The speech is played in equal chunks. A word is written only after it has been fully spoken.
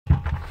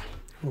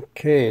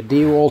Okay,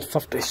 Dewalt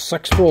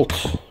 56 volt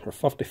or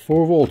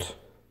 54 volt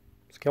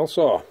skill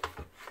saw.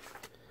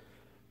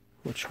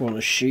 Which one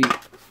is she?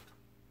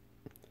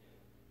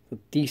 The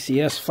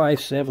DCS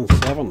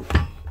 577.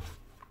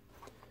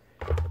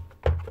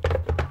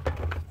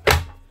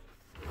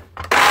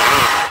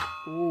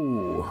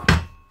 Ooh.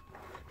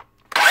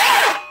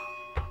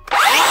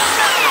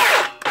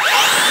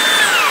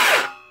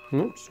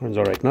 Sounds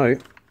alright now.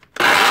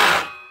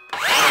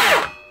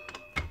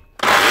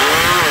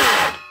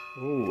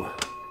 Ooh.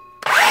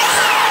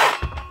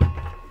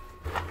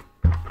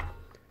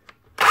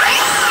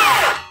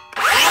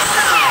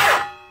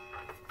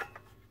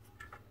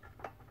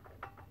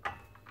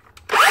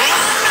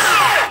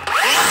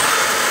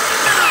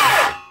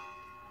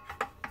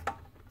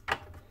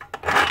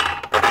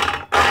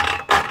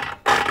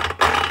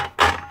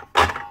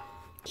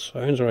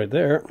 Sounds right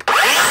there.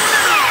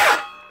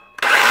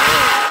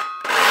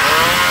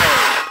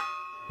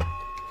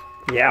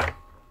 Yeah.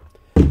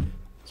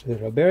 It's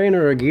either a bearing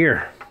or a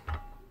gear.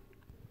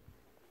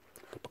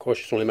 But because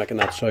she's only making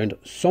that sound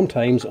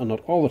sometimes and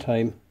not all the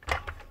time,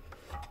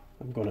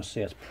 I'm going to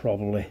say it's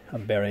probably a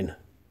bearing.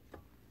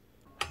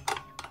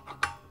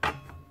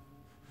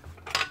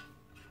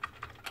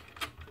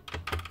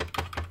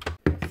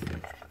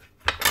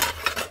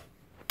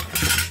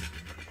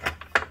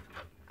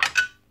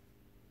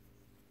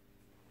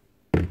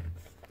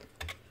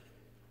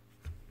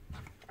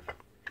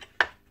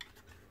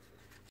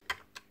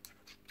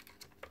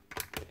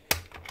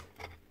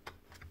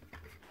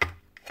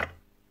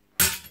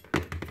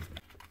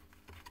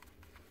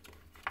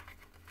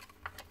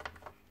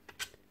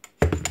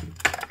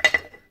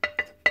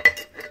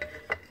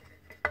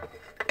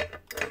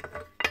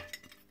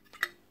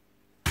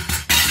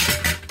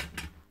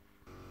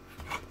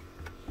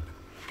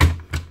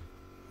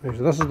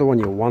 So this is the one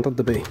you want it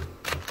to be,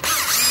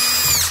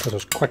 because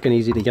it's quick and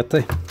easy to get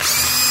to.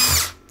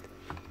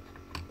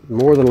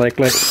 More than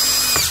likely,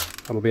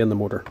 it'll be in the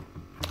motor.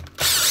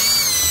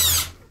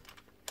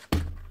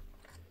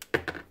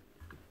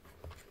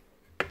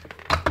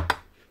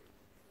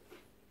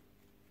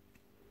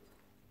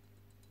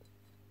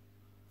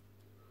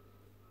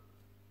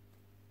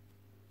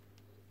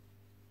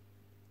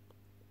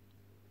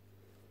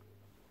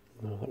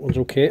 No, that one's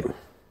okay.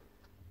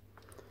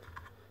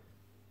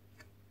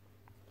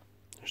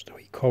 There's the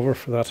wee cover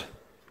for that,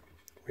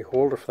 wee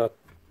holder for that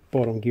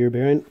bottom gear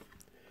bearing.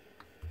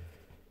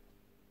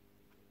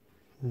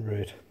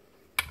 Right.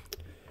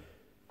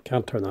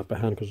 Can't turn that by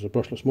hand because it's a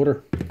brushless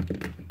motor.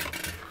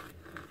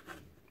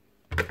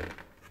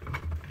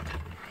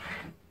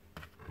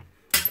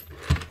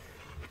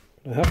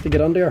 I have to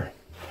get under here.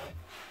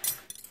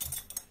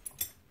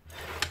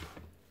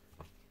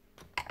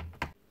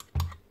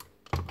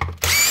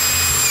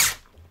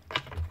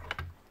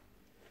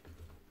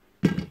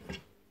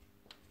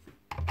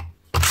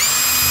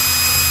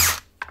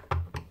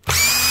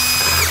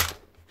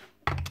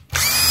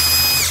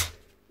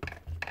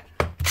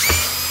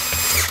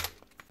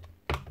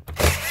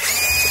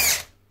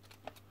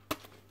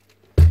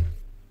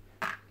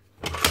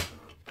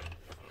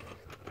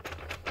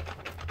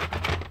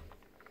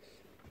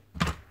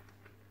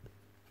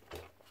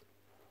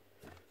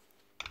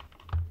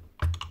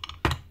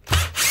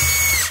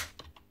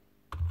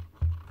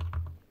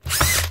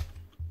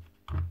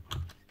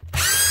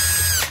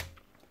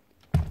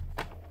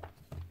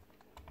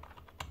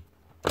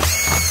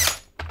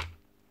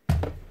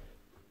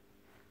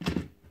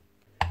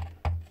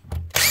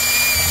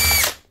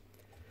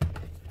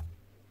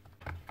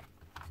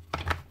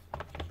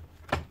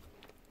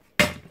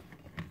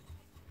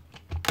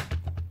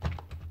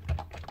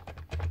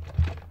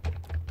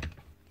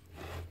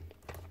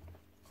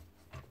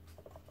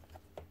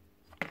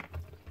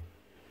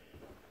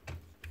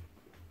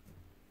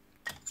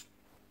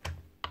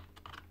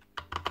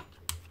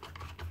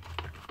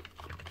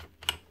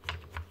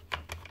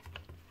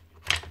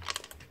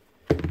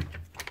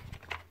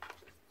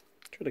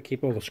 Try to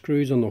keep all the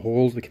screws on the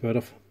holes they come out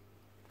of.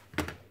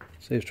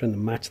 Saves trying to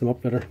match them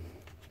up better.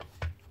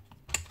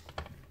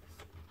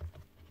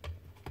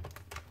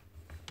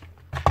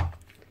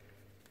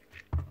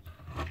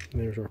 And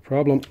there's our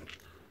problem.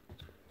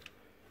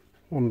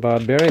 One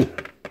bad bearing.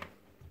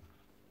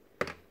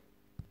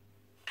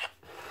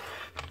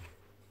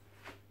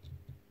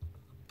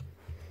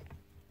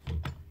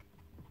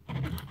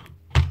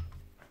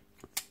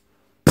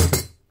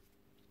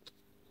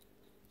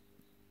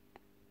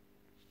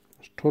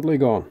 Totally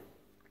gone.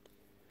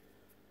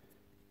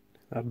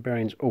 That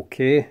bearing's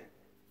okay.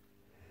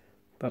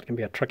 That can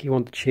be a tricky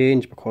one to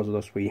change because of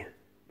this wee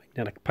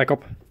magnetic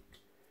pickup.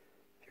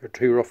 If you're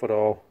too rough at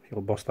all, you'll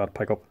bust that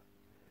pickup,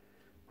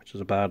 which is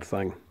a bad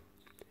thing.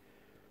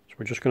 So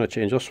we're just going to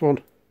change this one.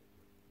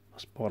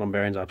 This bottom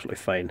bearing's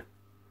absolutely fine.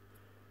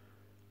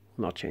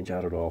 We'll not change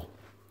that at all.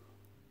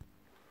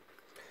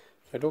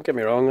 Now don't get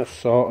me wrong, this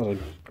saw is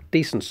a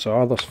decent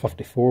saw, this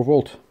 54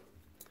 volt.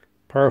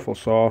 Powerful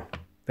saw.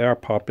 They are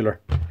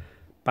popular.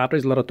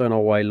 Batteries let it down a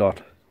while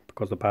lot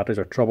because the batteries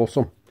are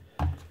troublesome,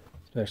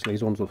 especially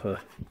these ones with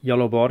a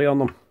yellow body on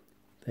them.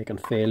 They can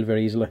fail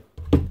very easily.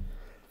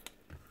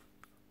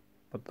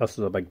 but this is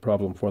a big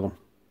problem for them.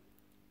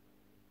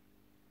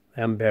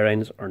 Them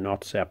bearings are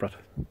not separate,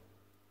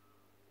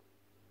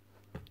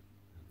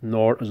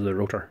 nor is the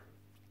rotor.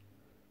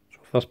 So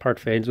if this part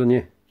fails on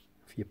you,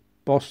 if you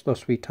bust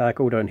this wee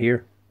taco down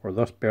here, or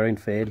this bearing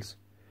fails,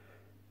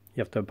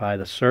 you have to buy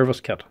the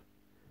service kit,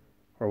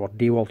 or what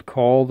Dewalt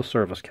call the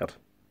service kit.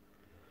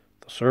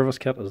 The service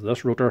kit is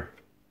this rotor,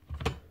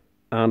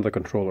 and the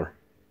controller,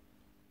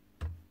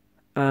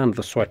 and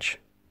the switch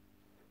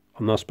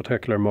on this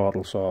particular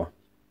model saw,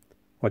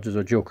 which is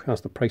a joke.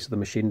 That's the price of the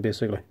machine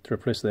basically, to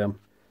replace them.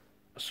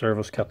 A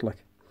service kit,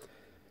 like.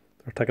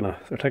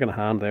 They're taking a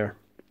hand there.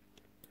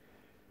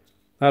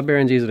 That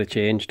bearing's easily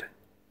changed,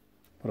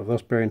 but if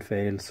this bearing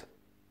fails,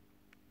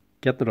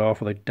 getting it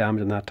off without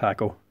damaging that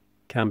taco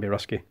can be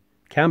risky.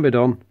 Can be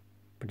done,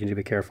 but you need to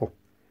be careful.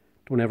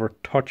 Don't ever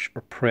touch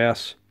or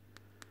press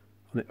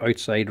on the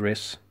outside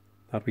race,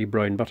 that wee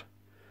brown bit.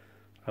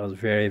 That is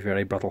very,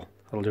 very brittle.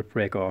 It'll just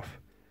break off.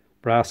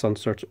 Brass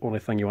insert's the only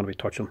thing you want to be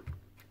touching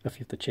if you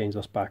have to change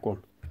this back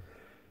one.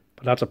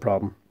 But that's a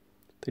problem.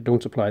 They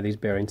don't supply these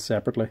bearings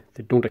separately.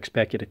 They don't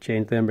expect you to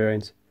change them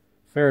bearings.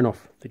 Fair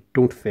enough, they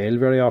don't fail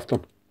very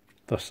often.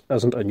 This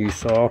isn't a new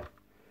saw.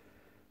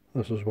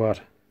 This is what?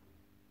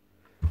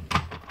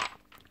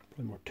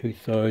 Probably more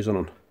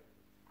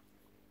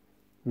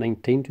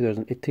 2019,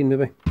 2018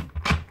 maybe.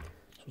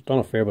 So it's done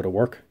a fair bit of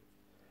work.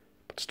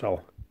 But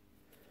still,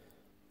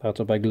 that's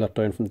a big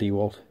letdown from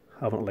Dewalt,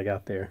 having it like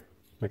that there.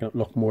 Making it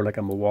look more like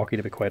a Milwaukee,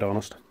 to be quite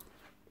honest.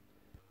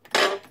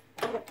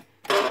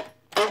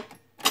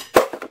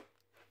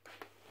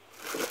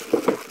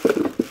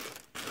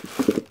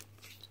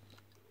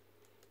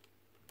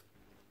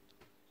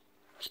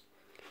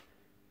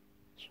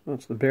 So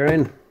that's the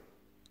bearing.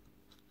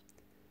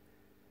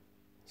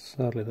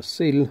 Sadly the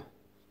seal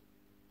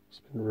has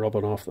been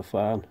rubbing off the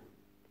fan,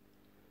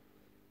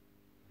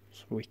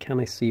 so we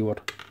can't see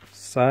what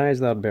size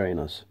that bearing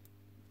is.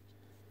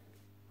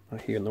 Now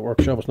here in the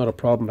workshop it's not a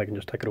problem. I can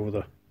just take it over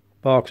the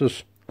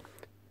boxes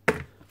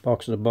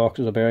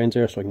of bearings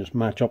there, so I can just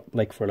match up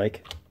like for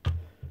like.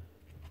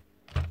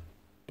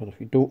 But if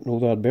you don't know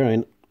that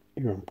bearing,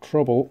 you're in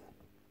trouble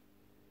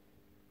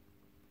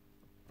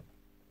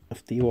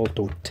if Dewalt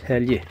don't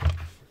tell you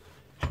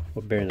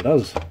what bearing it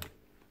is.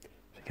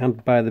 If you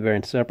can't buy the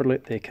bearing separately,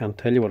 they can't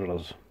tell you what it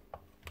is.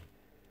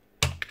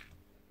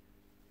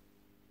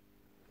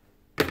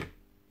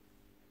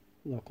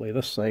 Luckily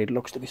this side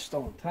looks to be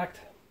still intact.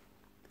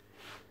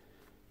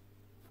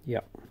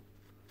 Yep.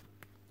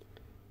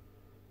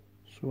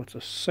 So it's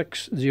a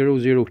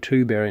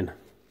 6002 bearing.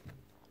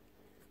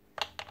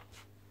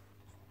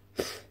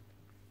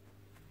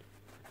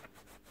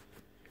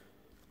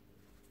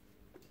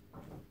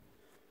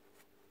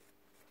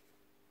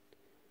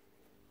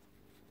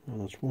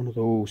 And it's one of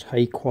those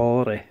high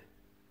quality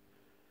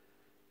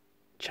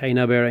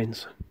China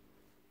bearings.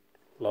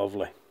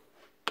 Lovely.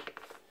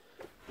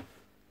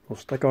 We'll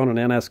stick on an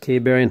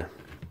NSK bearing.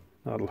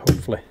 That'll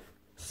hopefully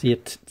see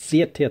it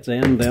to its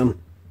end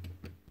then.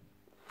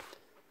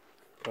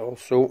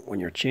 Also, when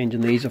you're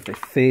changing these, if they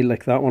fail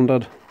like that one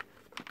did,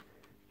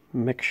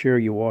 make sure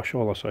you wash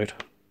all this out.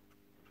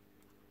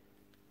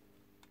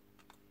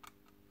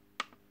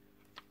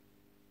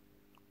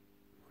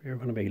 You're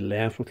going to be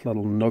left with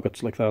little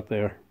nuggets like that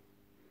there.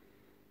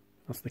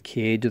 That's the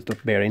cage that the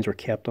bearings were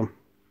kept in.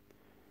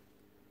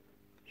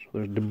 So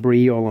there's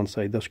debris all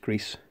inside this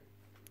grease.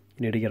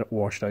 You need to get it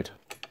washed out.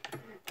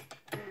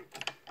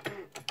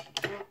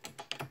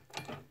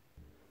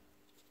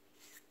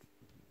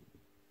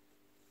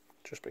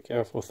 Just be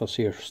careful with this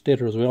here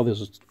stator as well.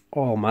 This is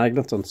all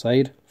magnets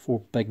inside,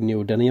 4 big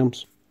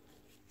neodymiums.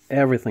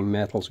 Everything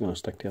metal is going to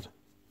stick to it.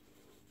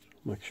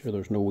 Make sure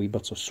there's no wee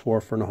bits of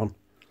swarf or nothing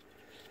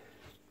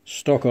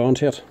stuck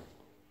onto it.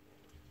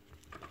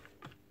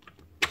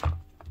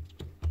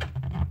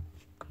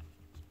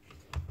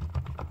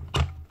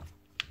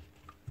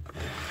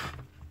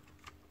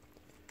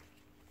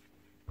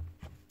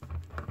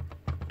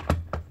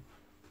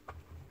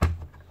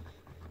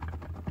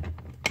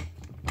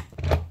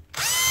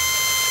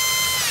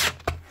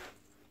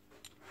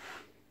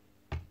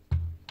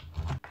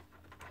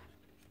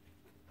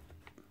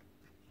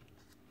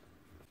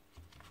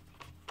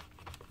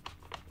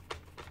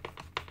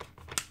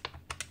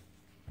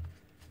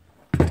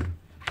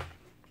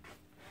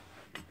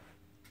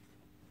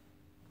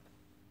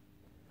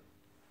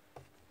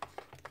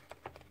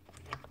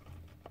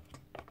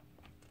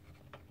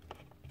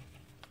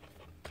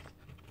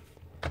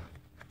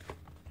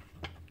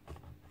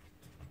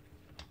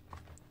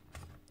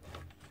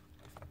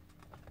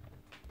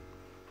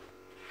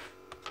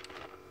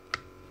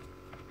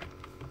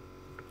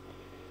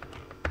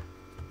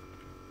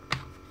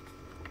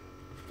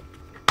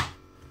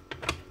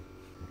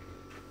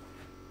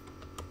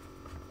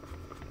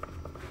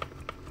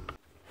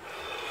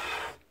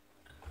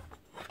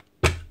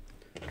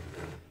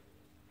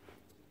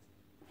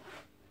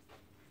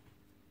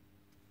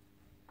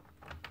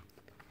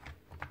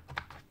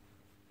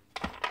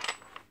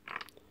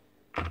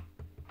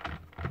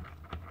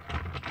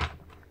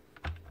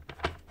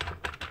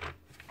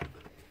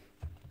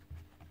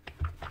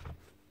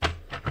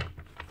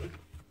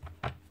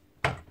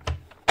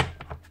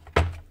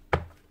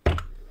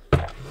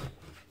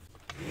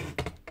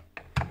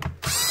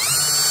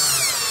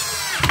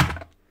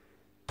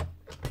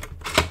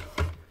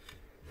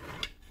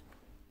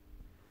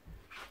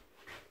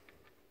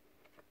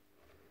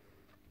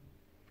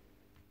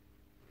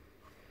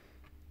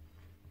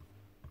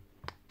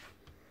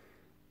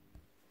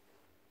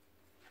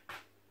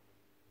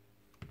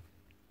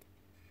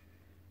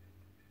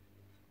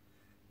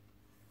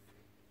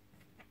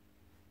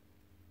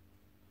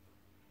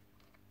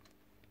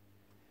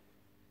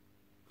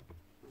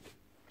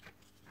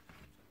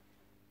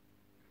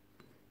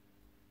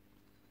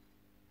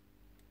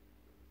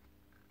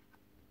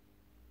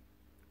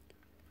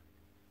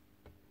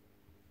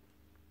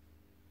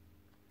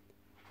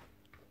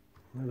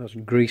 And that's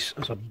grease,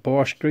 that's a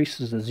Bosch grease,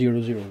 this is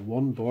a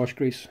 001 Bosch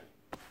grease.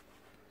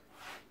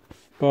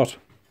 But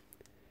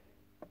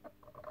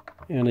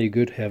any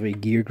good heavy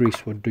gear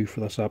grease would do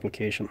for this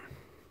application.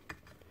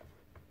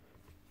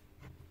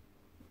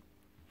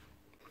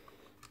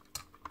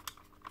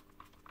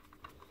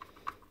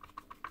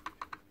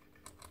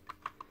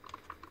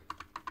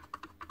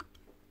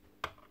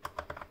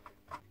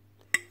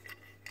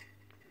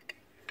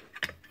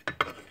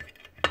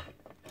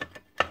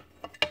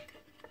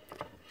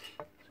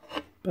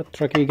 Bit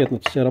tricky getting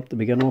it set up to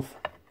begin with.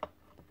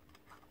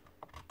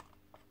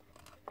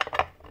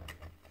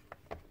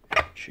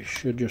 You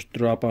should just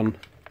drop on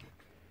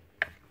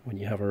when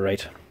you have it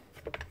right.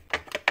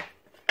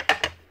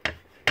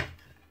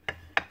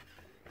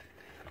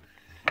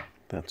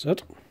 That's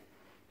it.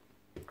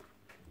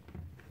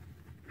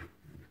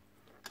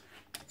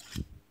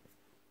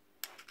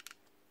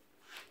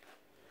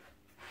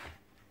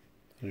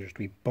 There's just a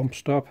wee bump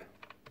stop.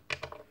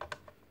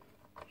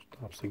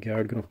 Stops the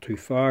guard going up too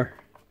far.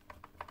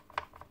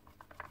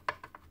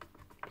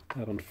 Put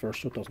that on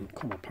first so it doesn't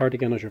come apart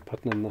again as you're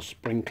putting in the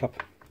spring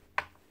clip.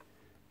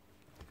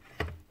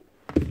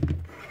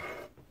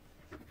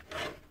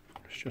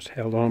 It's just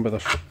held on by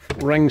this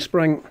ring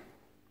spring,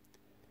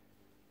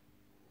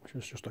 which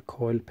is just a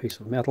coiled piece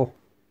of metal.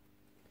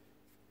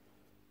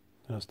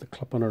 That's the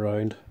clipping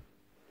around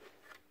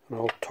and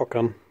all tuck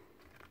in.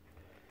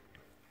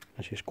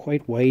 And she's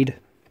quite wide,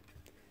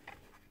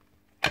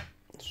 so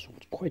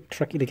it's quite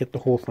tricky to get the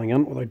whole thing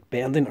in without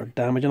bending or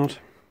damaging it.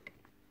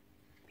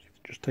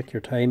 Just take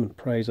your time and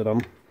prise it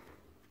on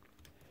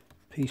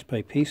piece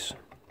by piece.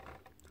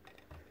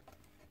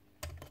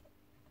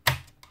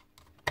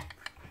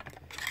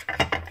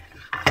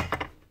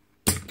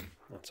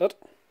 That's it.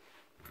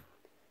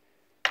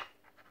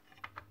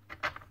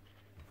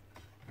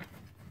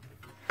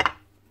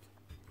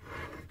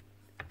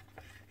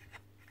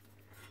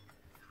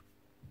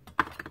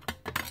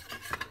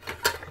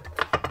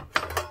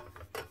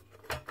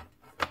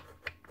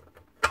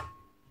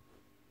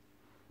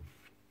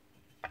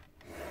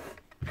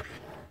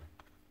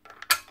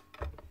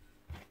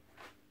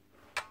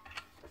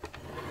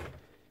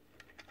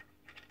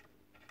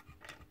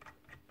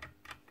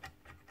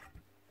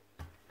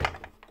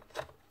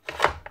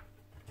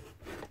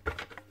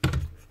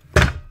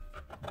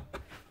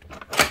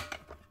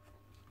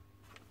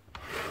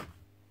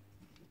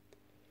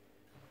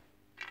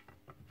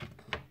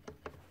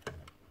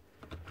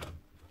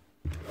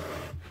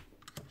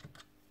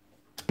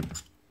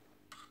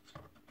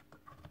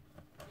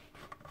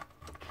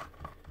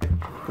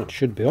 That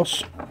should be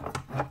us.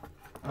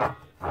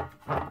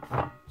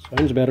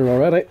 Sounds better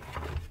already.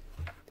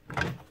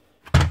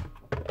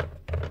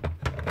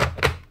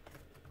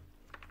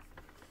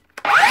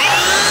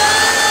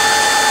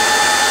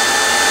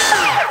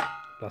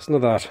 Listen to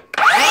that.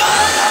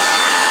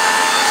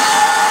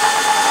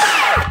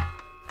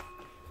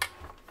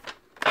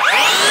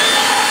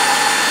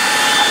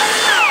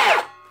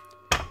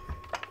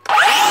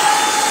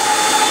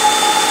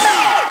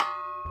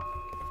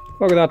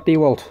 Look at that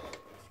Dewalt.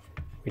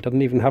 We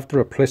didn't even have to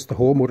replace the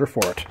whole motor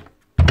for it.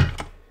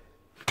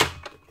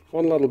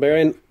 One little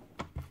bearing,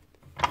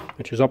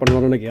 and she's up and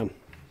running again.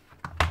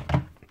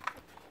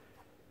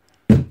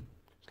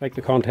 Like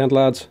the content,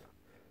 lads.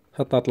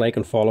 Hit that like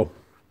and follow.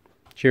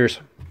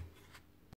 Cheers.